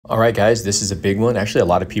All right, guys, this is a big one. Actually, a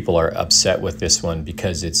lot of people are upset with this one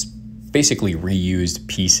because it's basically reused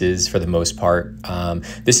pieces for the most part.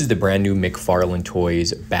 This is the brand new Mcfarlane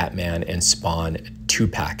Toys Batman and Spawn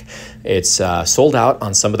 2-pack. It's sold out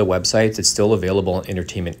on some of the websites. It's still available on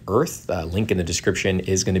Entertainment Earth. Link in the description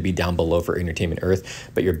is going to be down below for Entertainment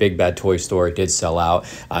Earth, but your Big Bad Toy Store did sell out.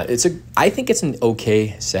 I think it's an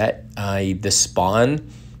okay set. The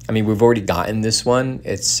Spawn, I mean, we've already gotten this one.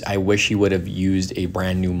 I wish he would have used a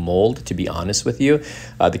brand new mold, to be honest with you.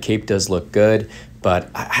 The cape does look good, but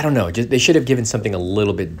I don't know. They should have given something a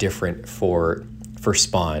little bit different for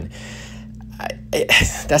Spawn.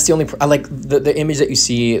 That's the only. I like the image that you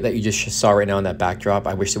see that you just saw right now in that backdrop.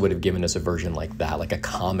 I wish they would have given us a version like that, like a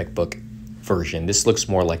comic book version. This looks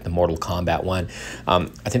more like the Mortal Kombat one. I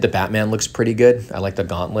think the Batman looks pretty good. I like the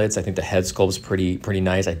gauntlets. I think the head sculpt is pretty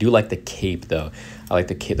nice. I do like the cape though. I like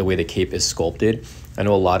the way the cape is sculpted. I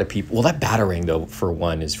know a lot of people, well, that Batarang though, for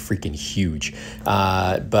one, is freaking huge.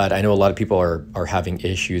 But I know a lot of people are having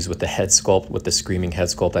issues with the head sculpt, with the screaming head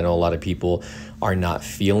sculpt. I know a lot of people are not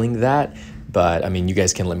feeling that. But I mean, you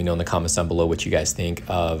guys can let me know in the comments down below what you guys think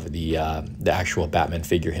of the actual Batman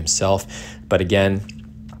figure himself. But again,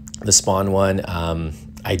 the Spawn one,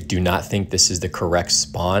 I do not think this is the correct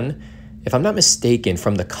Spawn. If I'm not mistaken,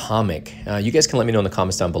 from the comic, you guys can let me know in the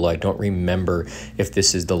comments down below. I don't remember if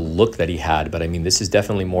this is the look that he had, but I mean, this is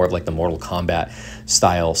definitely more of like the Mortal Kombat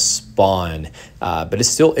style Spawn. But it's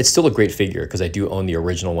still a great figure because I do own the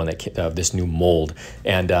original one of this new mold,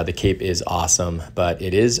 and the cape is awesome. But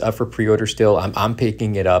it is up for pre-order still. I'm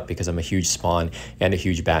picking it up because I'm a huge Spawn and a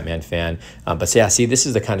huge Batman fan. But so yeah, see, this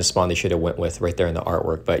is the kind of Spawn they should have went with right there in the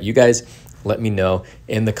artwork. But you guys, let me know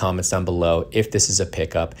in the comments down below if this is a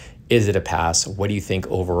pickup. Is it a pass? What do you think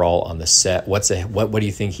overall on the set? What do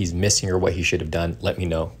you think he's missing or what he should have done? Let me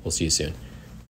know. We'll see you soon.